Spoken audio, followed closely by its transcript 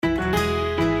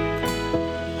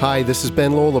Hi, this is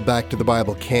Ben Lola, Back to the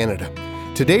Bible Canada.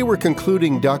 Today we're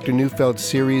concluding Dr. Neufeld's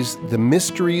series, The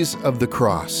Mysteries of the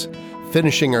Cross.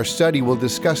 Finishing our study, we'll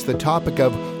discuss the topic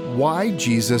of why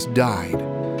Jesus died.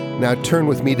 Now turn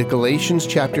with me to Galatians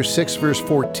chapter 6, verse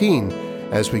 14,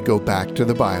 as we go back to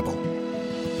the Bible.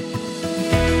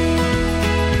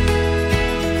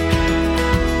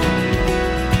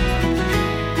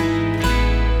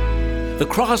 The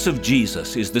cross of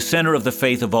Jesus is the center of the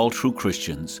faith of all true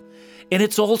Christians, and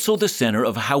it's also the center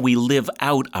of how we live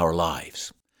out our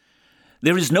lives.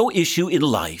 There is no issue in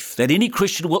life that any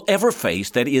Christian will ever face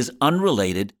that is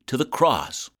unrelated to the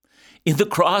cross. In the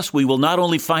cross, we will not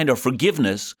only find our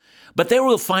forgiveness, but there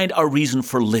we'll find our reason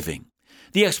for living,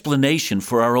 the explanation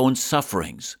for our own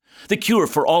sufferings, the cure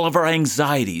for all of our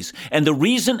anxieties, and the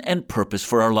reason and purpose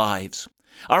for our lives.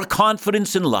 Our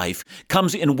confidence in life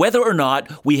comes in whether or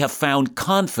not we have found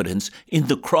confidence in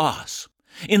the cross.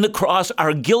 In the cross,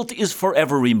 our guilt is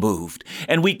forever removed,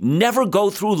 and we never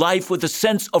go through life with a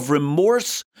sense of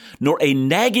remorse nor a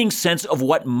nagging sense of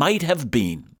what might have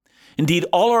been. Indeed,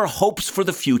 all our hopes for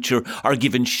the future are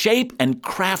given shape and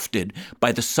crafted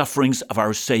by the sufferings of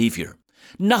our Savior.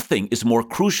 Nothing is more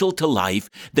crucial to life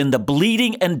than the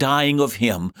bleeding and dying of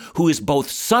Him who is both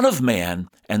Son of Man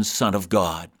and Son of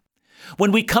God.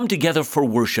 When we come together for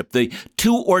worship, the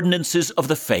two ordinances of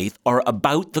the faith are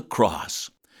about the cross.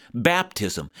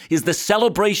 Baptism is the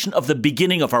celebration of the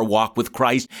beginning of our walk with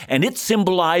Christ, and it's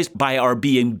symbolized by our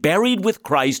being buried with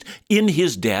Christ in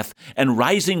His death and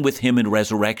rising with Him in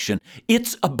resurrection.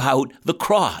 It's about the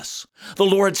cross. The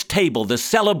Lord's table, the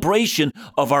celebration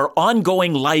of our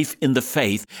ongoing life in the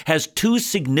faith, has two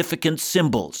significant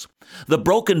symbols: the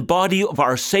broken body of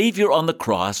our Savior on the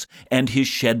cross and His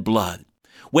shed blood.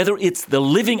 Whether it's the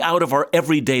living out of our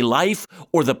everyday life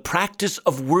or the practice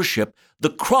of worship, the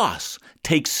cross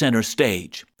takes center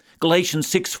stage. Galatians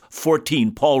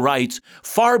 6:14, Paul writes,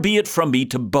 "Far be it from me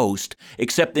to boast,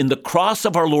 except in the cross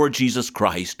of our Lord Jesus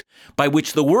Christ, by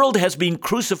which the world has been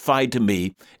crucified to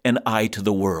me, and I to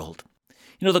the world."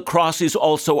 You know, the cross is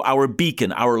also our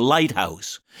beacon, our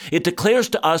lighthouse. It declares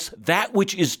to us that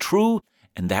which is true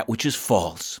and that which is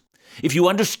false. If you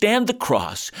understand the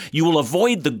cross, you will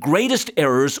avoid the greatest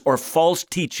errors or false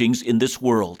teachings in this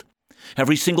world.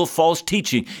 Every single false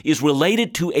teaching is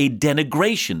related to a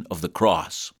denigration of the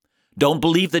cross. Don't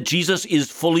believe that Jesus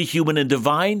is fully human and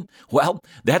divine? Well,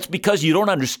 that's because you don't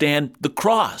understand the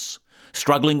cross.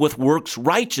 Struggling with works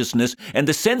righteousness and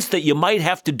the sense that you might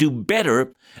have to do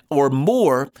better or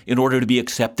more in order to be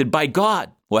accepted by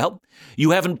God. Well,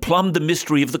 you haven't plumbed the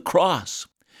mystery of the cross.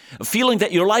 Feeling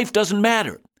that your life doesn't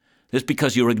matter. That's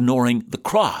because you're ignoring the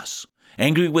cross.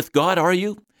 Angry with God, are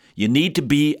you? You need to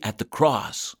be at the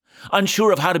cross.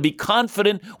 Unsure of how to be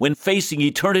confident when facing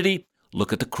eternity?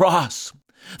 Look at the cross.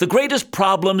 The greatest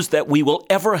problems that we will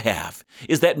ever have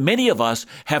is that many of us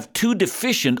have too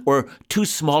deficient or too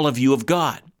small a view of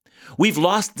God. We've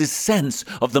lost this sense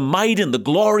of the might and the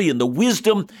glory and the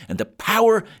wisdom and the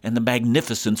power and the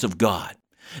magnificence of God.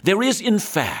 There is, in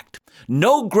fact,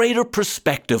 no greater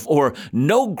perspective or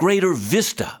no greater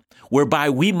vista whereby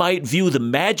we might view the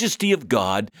majesty of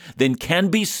God than can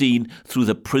be seen through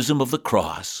the prism of the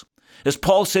cross. As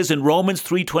Paul says in Romans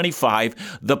 3:25,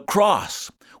 the cross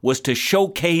was to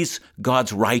showcase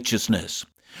God's righteousness.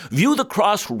 View the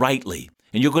cross rightly,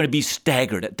 and you're going to be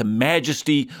staggered at the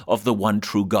majesty of the one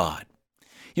true God.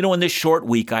 You know, in this short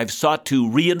week, I've sought to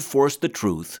reinforce the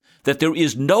truth that there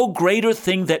is no greater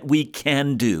thing that we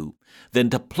can do than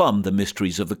to plumb the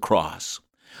mysteries of the cross.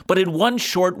 But in one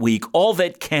short week, all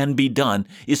that can be done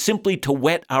is simply to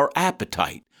whet our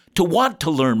appetite, to want to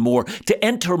learn more, to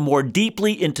enter more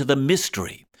deeply into the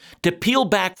mystery, to peel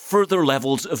back further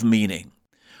levels of meaning.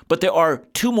 But there are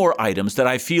two more items that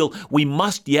I feel we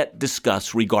must yet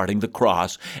discuss regarding the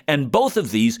cross, and both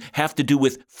of these have to do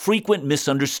with frequent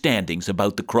misunderstandings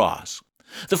about the cross.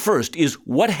 The first is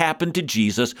what happened to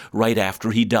Jesus right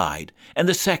after He died, and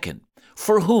the second,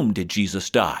 for whom did Jesus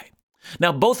die?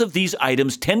 Now, both of these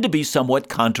items tend to be somewhat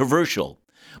controversial,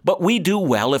 but we do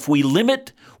well if we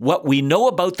limit what we know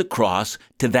about the cross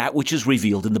to that which is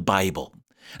revealed in the Bible.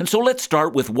 And so let's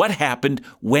start with what happened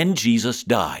when Jesus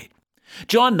died.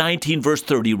 John 19, verse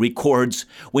 30 records,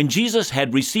 when Jesus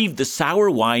had received the sour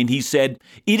wine, He said,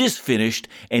 "It is finished,"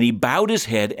 and He bowed His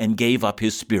head and gave up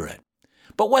His spirit.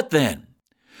 But what then?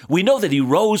 We know that He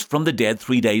rose from the dead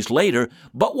 3 days later,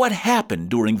 but what happened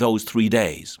during those 3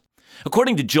 days?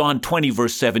 According to John 20,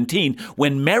 verse 17,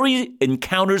 when Mary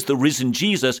encounters the risen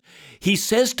Jesus, He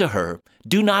says to her,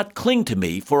 "Do not cling to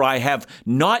me, for I have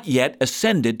not yet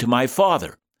ascended to my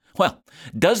Father. Well,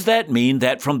 does that mean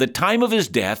that from the time of his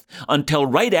death until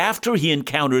right after he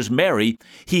encounters Mary,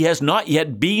 he has not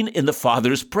yet been in the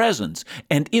Father's presence?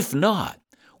 And if not,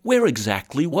 where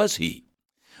exactly was he?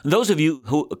 Those of you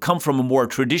who come from a more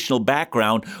traditional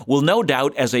background will no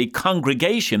doubt, as a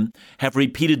congregation, have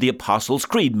repeated the Apostles'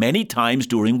 Creed many times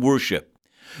during worship.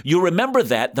 You remember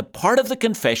that the part of the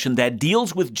confession that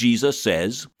deals with Jesus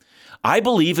says, "I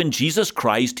believe in Jesus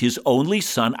Christ, his only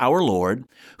Son, our Lord,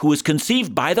 who was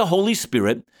conceived by the Holy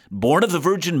Spirit, born of the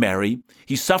Virgin Mary.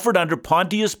 He suffered under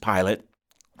Pontius Pilate,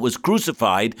 was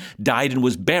crucified, died, and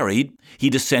was buried. He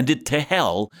descended to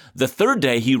hell. The third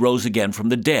day he rose again from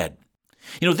the dead."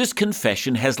 This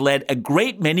confession has led a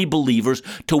great many believers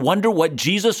to wonder what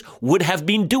Jesus would have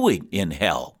been doing in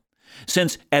hell.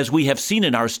 Since, as we have seen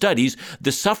in our studies,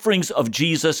 the sufferings of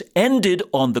Jesus ended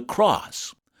on the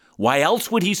cross. Why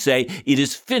else would he say, "It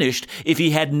is finished," if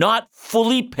he had not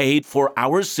fully paid for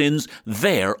our sins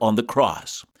there on the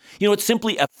cross? It's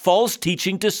simply a false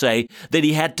teaching to say that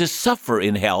he had to suffer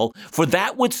in hell, for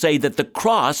that would say that the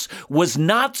cross was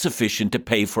not sufficient to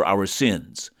pay for our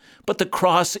sins. But the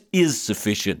cross is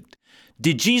sufficient.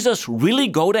 Did Jesus really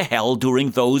go to hell during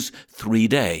those 3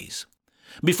 days?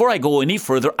 Before I go any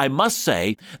further, I must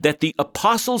say that the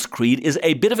Apostles' Creed is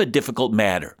a bit of a difficult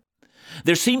matter.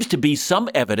 There seems to be some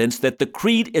evidence that the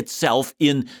creed itself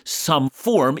in some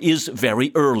form is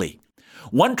very early.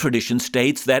 One tradition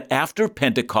states that after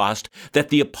Pentecost, that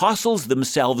the apostles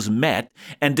themselves met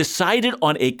and decided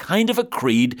on a kind of a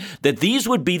creed, that these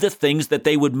would be the things that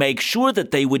they would make sure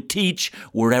that they would teach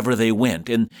wherever they went.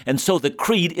 And so the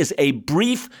creed is a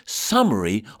brief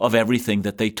summary of everything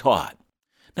that they taught.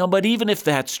 Now, but even if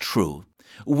that's true,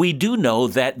 we do know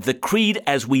that the creed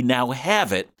as we now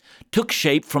have it took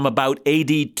shape from about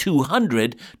AD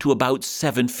 200 to about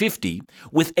 750,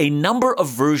 with a number of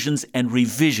versions and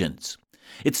revisions.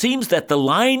 It seems that the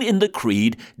line in the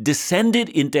creed, "descended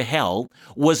into hell,"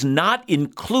 was not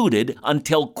included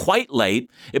until quite late,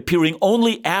 appearing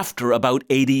only after about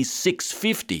AD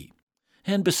 650.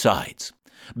 And besides,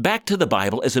 Back to the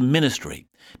Bible as a Ministry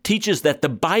teaches that the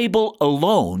Bible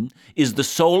alone is the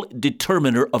sole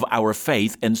determiner of our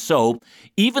faith, and so,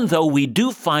 even though we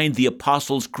do find the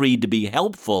Apostles' Creed to be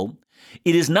helpful,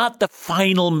 it is not the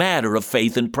final matter of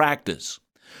faith and practice.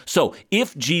 So,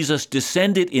 if Jesus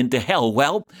descended into hell,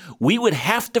 well, we would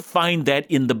have to find that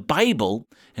in the Bible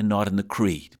and not in the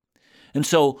Creed. And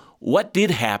so, what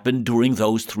did happen during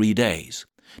those 3 days?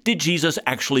 Did Jesus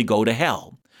actually go to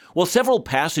hell? Well, several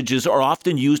passages are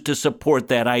often used to support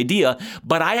that idea,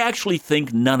 but I actually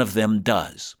think none of them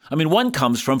does. One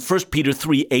comes from 1 Peter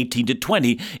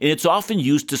 3:18-20, and it's often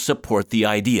used to support the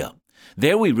idea.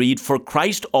 There we read, "For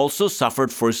Christ also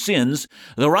suffered for sins,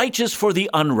 the righteous for the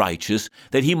unrighteous,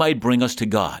 that he might bring us to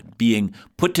God, being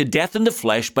put to death in the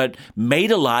flesh, but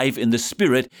made alive in the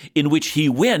Spirit, in which he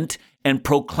went and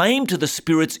proclaimed to the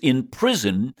spirits in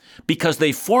prison, because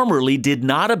they formerly did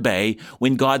not obey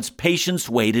when God's patience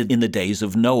waited in the days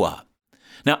of Noah."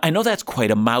 Now, I know that's quite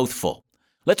a mouthful.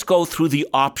 Let's go through the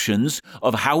options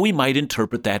of how we might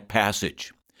interpret that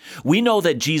passage. We know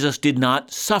that Jesus did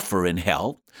not suffer in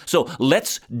hell, so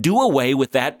let's do away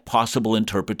with that possible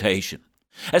interpretation.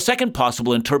 A second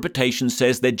possible interpretation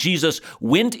says that Jesus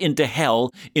went into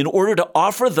hell in order to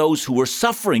offer those who were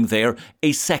suffering there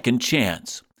a second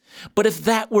chance. But if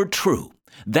that were true,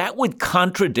 that would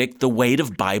contradict the weight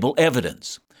of Bible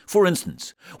evidence. For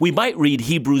instance, we might read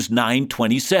Hebrews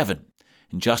 9:27.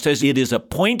 And just as it is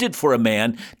appointed for a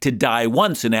man to die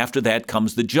once, and after that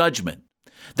comes the judgment.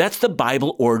 That's the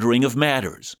Bible ordering of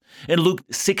matters. In Luke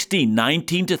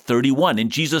 16:19-31, in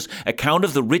Jesus' account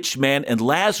of the rich man and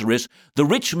Lazarus, the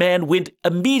rich man went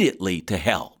immediately to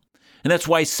hell. And that's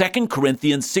why 2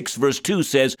 Corinthians 6:2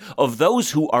 says, "Of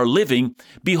those who are living,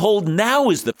 behold, now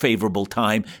is the favorable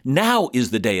time, now is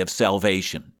the day of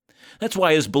salvation." That's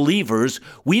why as believers,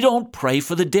 we don't pray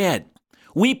for the dead.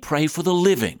 We pray for the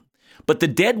living. But the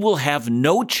dead will have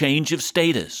no change of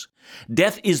status.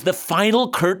 Death is the final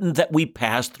curtain that we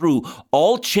pass through.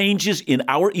 All changes in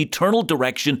our eternal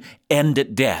direction end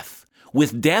at death.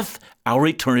 With death, our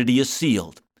eternity is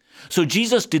sealed. So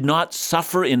Jesus did not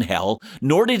suffer in hell,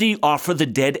 nor did he offer the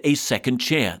dead a second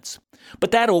chance.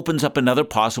 But that opens up another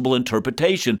possible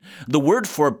interpretation. The word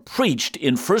for preached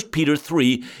in 1 Peter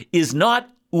 3 is not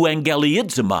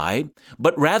euangeliizomai,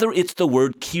 but rather it's the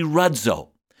word kiradzo.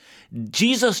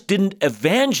 Jesus didn't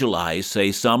evangelize,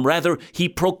 say some, rather he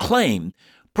proclaimed.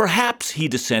 Perhaps he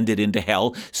descended into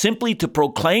hell simply to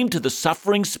proclaim to the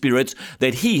suffering spirits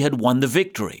that he had won the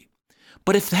victory.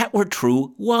 But if that were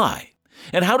true, why?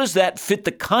 And how does that fit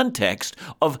the context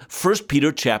of 1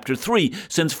 Peter chapter 3?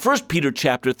 Since 1 Peter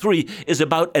chapter 3 is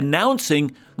about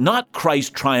announcing not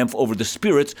Christ's triumph over the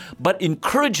spirits, but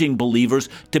encouraging believers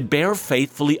to bear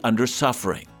faithfully under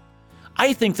suffering.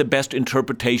 I think the best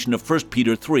interpretation of 1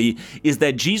 Peter 3 is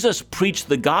that Jesus preached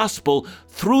the gospel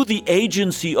through the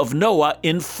agency of Noah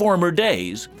in former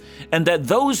days, and that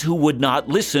those who would not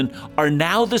listen are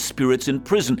now the spirits in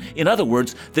prison. In other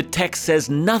words, the text says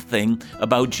nothing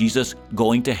about Jesus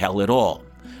going to hell at all.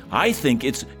 I think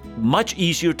it's much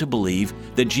easier to believe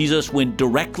that Jesus went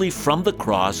directly from the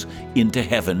cross into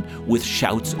heaven with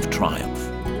shouts of triumph.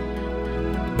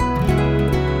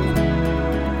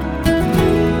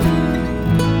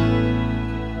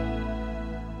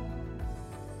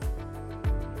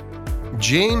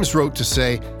 James wrote to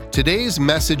say, "Today's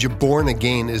message of Born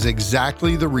Again is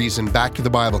exactly the reason Back to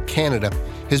the Bible Canada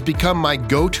has become my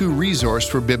go-to resource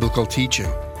for biblical teaching.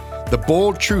 The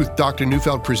bold truth Dr.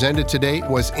 Neufeld presented today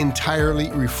was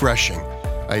entirely refreshing.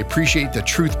 I appreciate the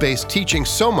truth-based teaching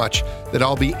so much that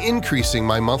I'll be increasing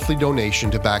my monthly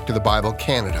donation to Back to the Bible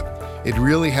Canada. It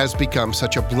really has become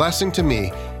such a blessing to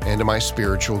me and to my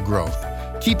spiritual growth.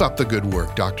 Keep up the good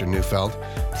work, Dr. Neufeld.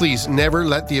 Please never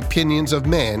let the opinions of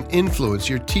man influence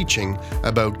your teaching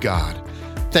about God."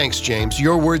 Thanks, James.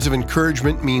 Your words of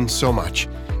encouragement mean so much.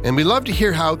 And we love to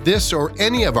hear how this or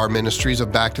any of our ministries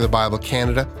of Back to the Bible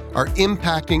Canada are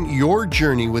impacting your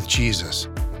journey with Jesus.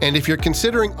 And if you're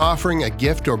considering offering a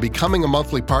gift or becoming a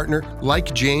monthly partner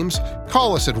like James,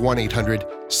 call us at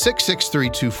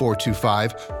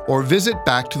 1-800-663-2425 or visit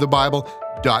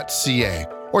backtothebible.ca.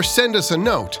 or send us a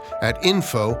note at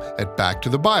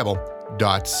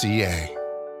info@backtothebible.ca.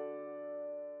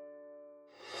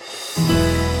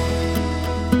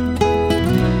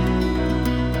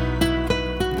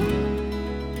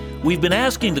 We've been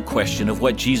asking the question of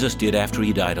what Jesus did after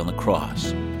he died on the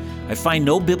cross. I find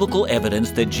no biblical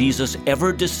evidence that Jesus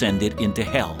ever descended into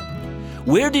hell.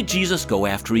 Where did Jesus go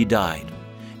after he died?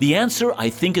 The answer, I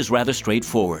think, is rather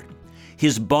straightforward.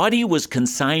 His body was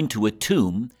consigned to a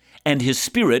tomb, and his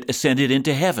spirit ascended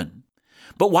into heaven.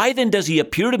 But why then does he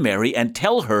appear to Mary and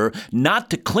tell her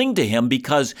not to cling to him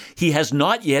because he has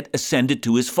not yet ascended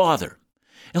to his Father?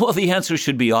 Well, the answer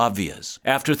should be obvious.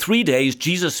 After 3 days,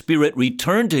 Jesus' spirit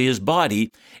returned to his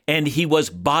body, and he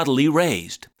was bodily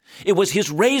raised. It was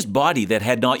his raised body that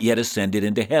had not yet ascended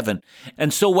into heaven.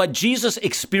 And so what Jesus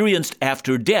experienced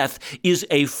after death is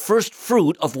a first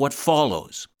fruit of what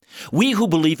follows. We who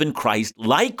believe in Christ,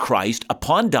 like Christ,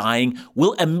 upon dying,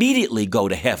 will immediately go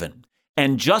to heaven.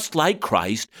 And just like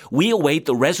Christ, we await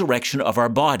the resurrection of our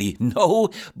body. No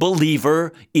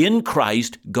believer in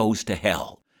Christ goes to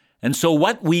hell. And so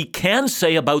what we can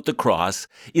say about the cross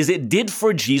is it did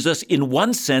for Jesus, in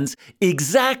one sense,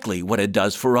 exactly what it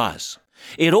does for us.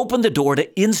 It opened the door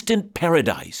to instant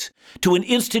paradise, to an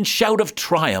instant shout of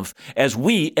triumph as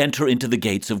we enter into the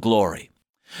gates of glory.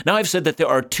 Now, I've said that there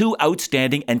are two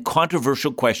outstanding and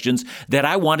controversial questions that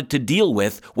I wanted to deal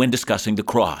with when discussing the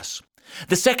cross.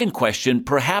 The second question,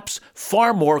 perhaps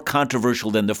far more controversial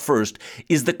than the first,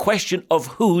 is the question of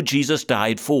who Jesus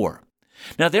died for.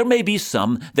 Now, there may be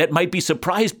some that might be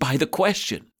surprised by the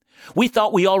question. We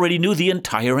thought we already knew the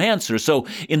entire answer, so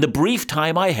in the brief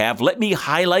time I have, let me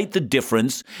highlight the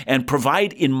difference and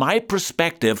provide, in my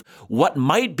perspective, what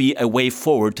might be a way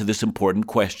forward to this important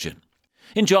question.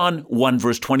 In John 1,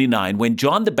 verse 29, when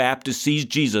John the Baptist sees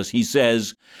Jesus, he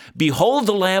says, "Behold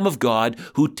the Lamb of God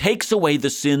who takes away the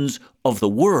sins of the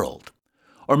world."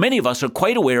 Or many of us are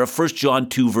quite aware of 1 John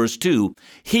 2, verse 2.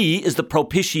 He is the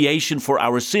propitiation for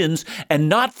our sins, and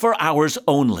not for ours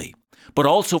only, but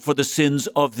also for the sins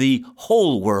of the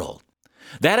whole world.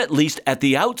 That, at least at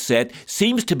the outset,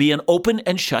 seems to be an open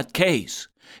and shut case.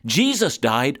 Jesus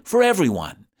died for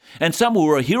everyone. And some who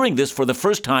are hearing this for the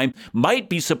first time might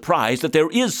be surprised that there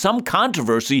is some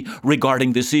controversy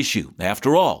regarding this issue.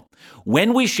 After all,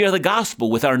 when we share the gospel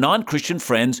with our non-Christian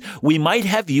friends, we might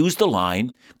have used the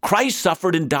line, "Christ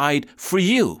suffered and died for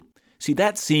you." See,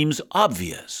 that seems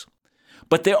obvious.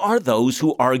 But there are those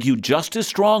who argue just as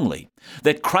strongly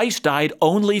that Christ died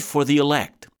only for the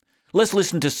elect. Let's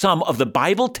listen to some of the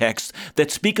Bible texts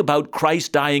that speak about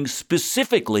Christ dying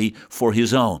specifically for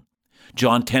his own.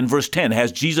 John 10, verse 10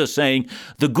 has Jesus saying,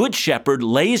 "The good shepherd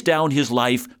lays down his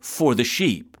life for the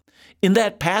sheep." In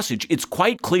that passage, it's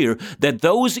quite clear that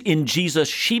those in Jesus'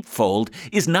 sheepfold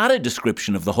is not a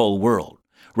description of the whole world.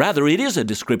 Rather, it is a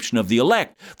description of the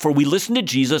elect, for we listen to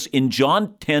Jesus in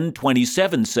John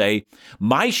 10:27 say,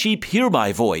 "My sheep hear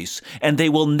my voice, and they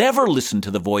will never listen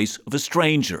to the voice of a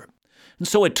stranger." And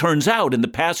so it turns out in the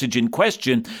passage in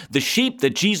question, the sheep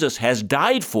that Jesus has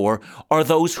died for are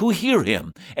those who hear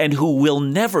him and who will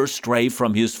never stray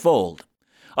from his fold.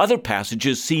 Other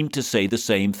passages seem to say the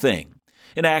same thing.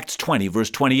 In Acts 20,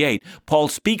 verse 28, Paul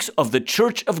speaks of the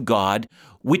church of God,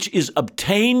 which is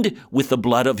obtained with the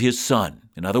blood of his Son.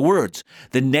 In other words,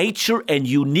 the nature and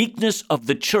uniqueness of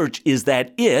the church is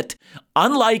that it,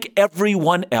 unlike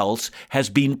everyone else, has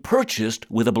been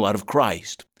purchased with the blood of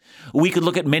Christ. We could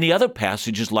look at many other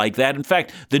passages like that. In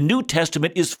fact, the New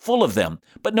Testament is full of them.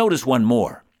 But notice one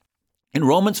more. In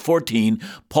Romans 14,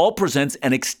 Paul presents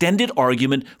an extended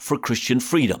argument for Christian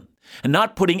freedom and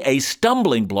not putting a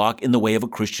stumbling block in the way of a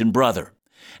Christian brother.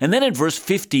 And then in verse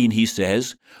 15 he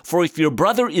says, "For if your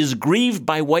brother is grieved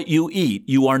by what you eat,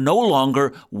 you are no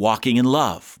longer walking in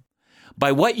love.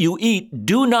 By what you eat,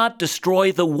 do not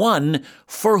destroy the one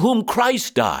for whom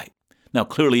Christ died." Now,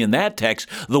 clearly in that text,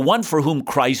 the one for whom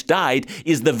Christ died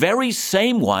is the very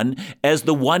same one as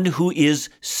the one who is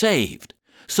saved.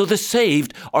 So the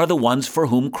saved are the ones for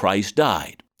whom Christ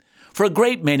died. For a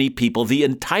great many people, the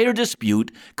entire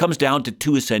dispute comes down to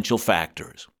two essential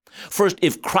factors. First,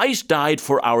 if Christ died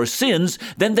for our sins,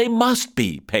 then they must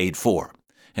be paid for.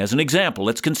 As an example,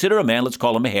 let's consider a man, let's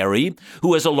call him Harry,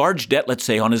 who has a large debt, let's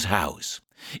say, on his house.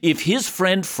 If his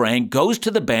friend Frank goes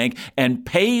to the bank and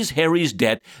pays Harry's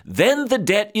debt, then the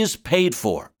debt is paid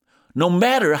for, no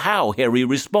matter how Harry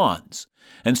responds.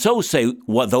 And so say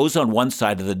those on one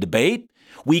side of the debate,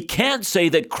 we can't say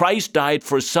that Christ died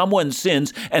for someone's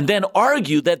sins and then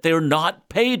argue that they're not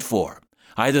paid for.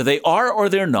 Either they are or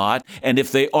they're not, and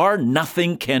if they are,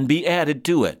 nothing can be added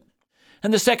to it.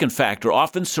 And the second factor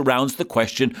often surrounds the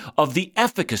question of the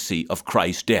efficacy of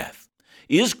Christ's death.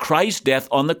 Is Christ's death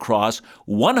on the cross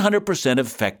 100%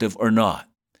 effective or not?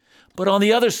 But on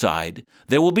the other side,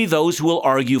 there will be those who will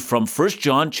argue from 1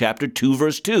 John chapter 2,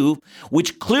 verse 2,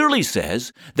 which clearly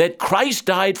says that Christ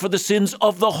died for the sins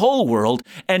of the whole world,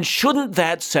 and shouldn't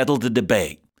that settle the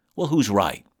debate? Well, who's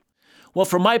right? Well,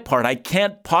 for my part, I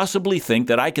can't possibly think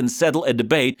that I can settle a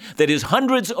debate that is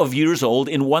hundreds of years old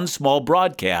in one small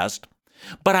broadcast,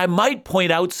 but I might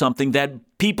point out something that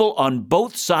people on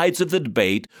both sides of the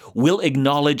debate will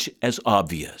acknowledge as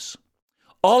obvious.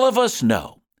 All of us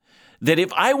know that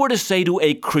if I were to say to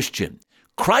a Christian,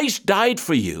 Christ died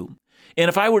for you, and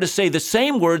if I were to say the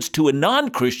same words to a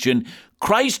non-Christian,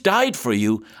 Christ died for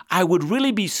you, I would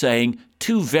really be saying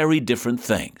two very different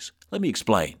things. Let me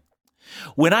explain.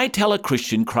 When I tell a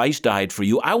Christian Christ died for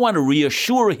you, I want to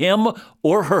reassure him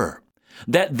or her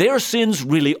that their sins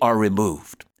really are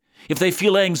removed. If they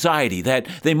feel anxiety that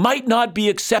they might not be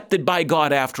accepted by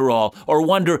God after all, or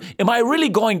wonder, am I really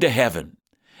going to heaven?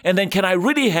 And then can I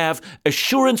really have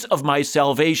assurance of my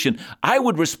salvation? I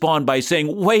would respond by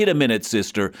saying, wait a minute,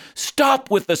 sister,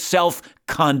 stop with the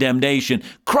self-condemnation.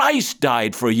 Christ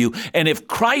died for you. And if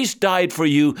Christ died for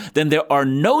you, then there are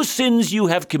no sins you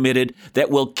have committed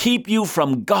that will keep you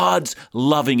from God's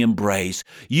loving embrace.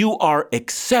 You are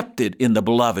accepted in the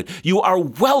beloved. You are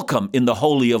welcome in the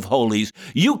Holy of Holies.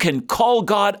 You can call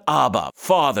God Abba,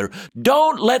 Father.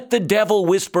 Don't let the devil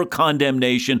whisper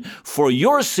condemnation, for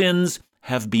your sins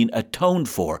have been atoned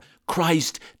for.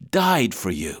 Christ died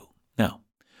for you. Now,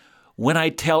 when I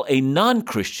tell a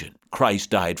non-Christian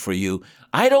Christ died for you,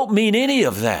 I don't mean any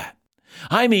of that.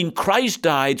 I mean Christ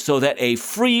died so that a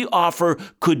free offer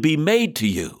could be made to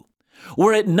you.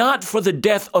 Were it not for the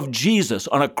death of Jesus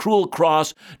on a cruel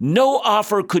cross, no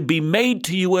offer could be made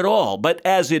to you at all. But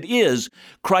as it is,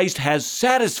 Christ has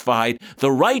satisfied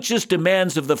the righteous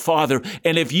demands of the Father.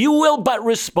 And if you will but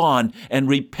respond and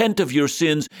repent of your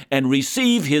sins and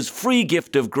receive his free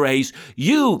gift of grace,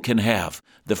 you can have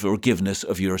the forgiveness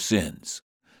of your sins.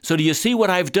 So do you see what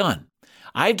I've done?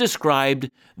 I've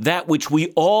described that which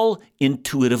we all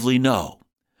intuitively know.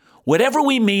 Whatever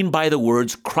we mean by the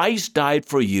words, Christ died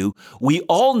for you, we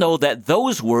all know that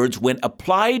those words, when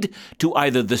applied to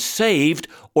either the saved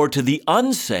or to the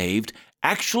unsaved,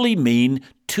 actually mean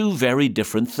two very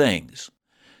different things.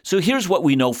 So here's what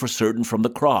we know for certain from the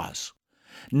cross.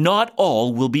 Not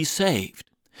all will be saved.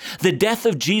 The death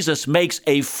of Jesus makes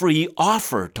a free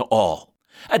offer to all.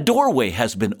 A doorway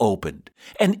has been opened.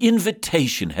 An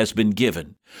invitation has been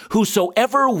given.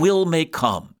 Whosoever will may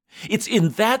come. It's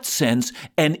in that sense,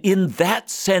 and in that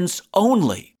sense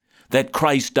only, that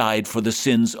Christ died for the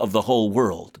sins of the whole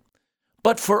world.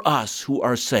 But for us who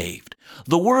are saved,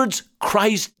 the words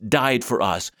Christ died for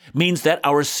us means that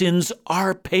our sins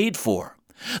are paid for.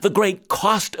 The great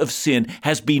cost of sin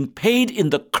has been paid in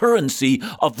the currency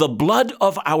of the blood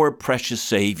of our precious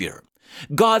Savior.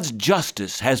 God's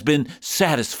justice has been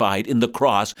satisfied in the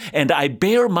cross, and I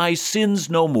bear my sins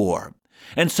no more.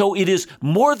 And so it is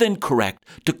more than correct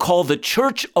to call the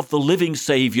Church of the Living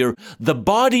Savior the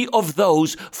body of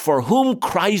those for whom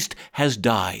Christ has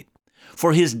died.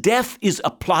 For his death is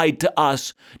applied to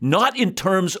us not in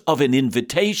terms of an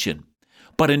invitation,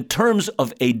 but in terms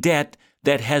of a debt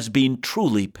that has been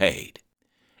truly paid.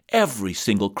 Every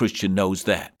single Christian knows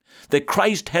that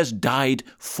Christ has died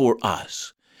for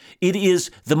us. It is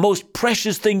the most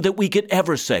precious thing that we could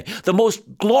ever say, the most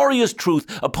glorious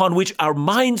truth upon which our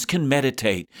minds can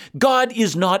meditate. God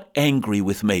is not angry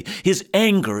with me. His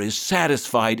anger is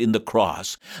satisfied in the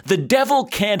cross. The devil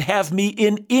can't have me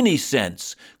in any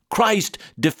sense. Christ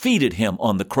defeated him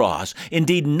on the cross.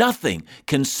 Indeed, nothing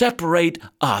can separate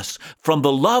us from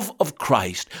the love of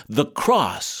Christ. The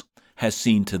cross has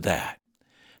seen to that.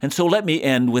 And so let me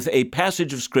end with a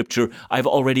passage of Scripture I've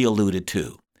already alluded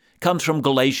to. It comes from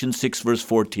Galatians 6, verse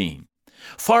 14.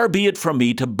 Far be it from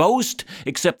me to boast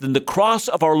except in the cross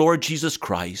of our Lord Jesus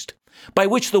Christ, by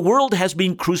which the world has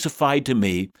been crucified to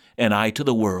me, and I to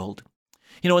the world.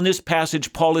 In this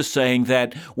passage, Paul is saying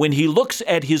that when he looks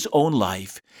at his own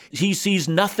life, he sees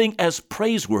nothing as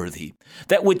praiseworthy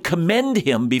that would commend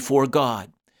him before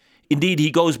God. Indeed,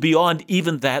 he goes beyond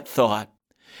even that thought.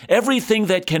 Everything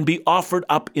that can be offered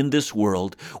up in this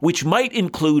world, which might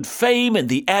include fame and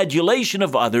the adulation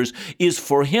of others, is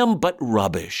for him but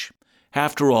rubbish.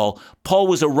 After all, Paul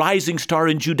was a rising star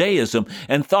in Judaism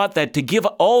and thought that to give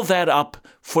all that up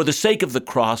for the sake of the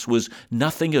cross was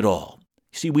nothing at all.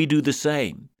 See, we do the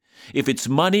same. If it's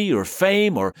money or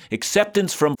fame or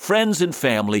acceptance from friends and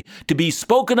family, to be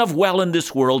spoken of well in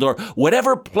this world, or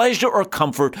whatever pleasure or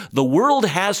comfort the world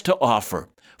has to offer,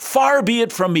 far be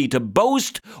it from me to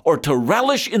boast or to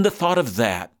relish in the thought of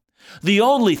that. The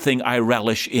only thing I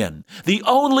relish in, the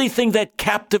only thing that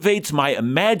captivates my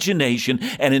imagination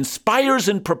and inspires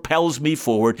and propels me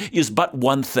forward is but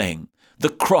one thing, the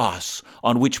cross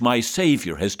on which my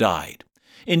Savior has died.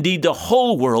 Indeed, the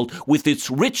whole world with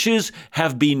its riches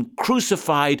have been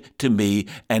crucified to me,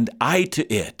 and I to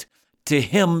it. To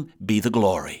him be the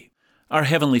glory. Our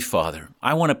Heavenly Father,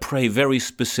 I want to pray very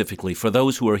specifically for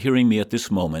those who are hearing me at this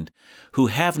moment who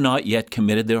have not yet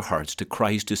committed their hearts to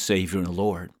Christ as Savior and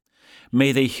Lord.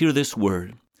 May they hear this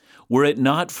word. Were it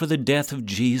not for the death of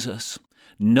Jesus,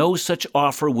 no such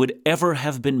offer would ever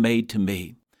have been made to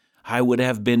me. I would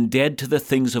have been dead to the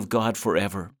things of God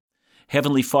forever.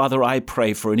 Heavenly Father, I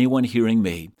pray for anyone hearing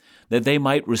me that they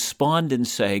might respond and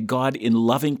say, God in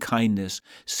loving kindness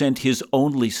sent his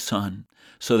only Son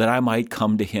so that I might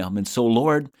come to him. And so,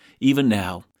 Lord, even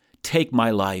now, take my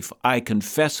life. I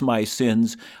confess my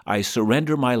sins. I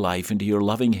surrender my life into your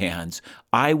loving hands.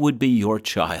 I would be your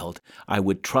child. I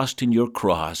would trust in your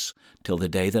cross till the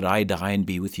day that I die and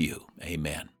be with you.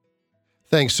 Amen.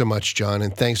 Thanks so much, John,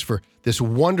 and thanks for this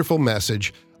wonderful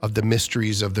message of the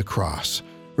mysteries of the cross.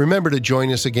 Remember to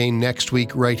join us again next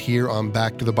week right here on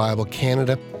Back to the Bible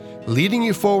Canada, leading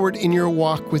you forward in your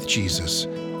walk with Jesus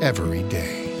every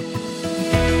day.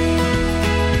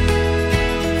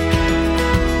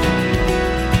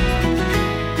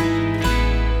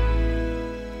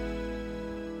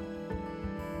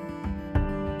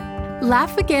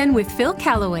 Laugh Again with Phil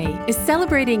Callaway is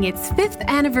celebrating its 5th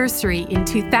anniversary in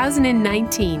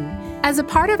 2019. As a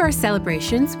part of our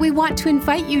celebrations, we want to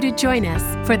invite you to join us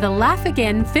for the Laugh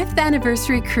Again 5th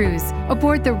Anniversary Cruise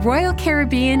aboard the Royal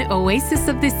Caribbean Oasis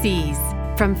of the Seas.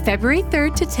 From February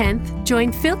 3rd to 10th,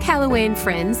 join Phil Callaway and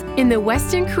friends in the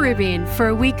Western Caribbean for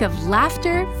a week of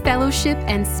laughter, fellowship,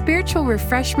 and spiritual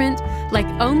refreshment like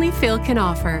only Phil can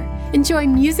offer. Enjoy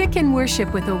music and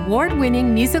worship with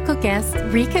award-winning musical guest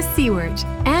Rika Seward,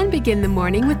 and begin the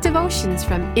morning with devotions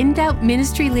from In Doubt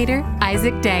ministry leader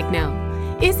Isaac Dagno.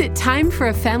 Is it time for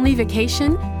a family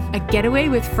vacation, a getaway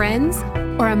with friends,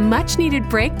 or a much-needed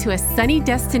break to a sunny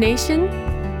destination?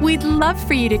 We'd love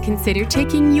for you to consider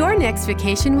taking your next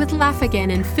vacation with Laugh Again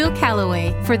and Phil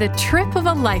Callaway for the trip of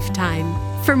a lifetime.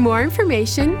 For more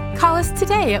information, call us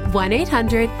today at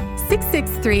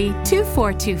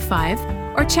 1-800-663-2425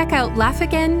 or check out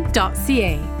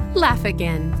laughagain.ca. Laugh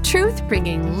Again, truth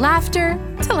bringing laughter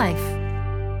to life.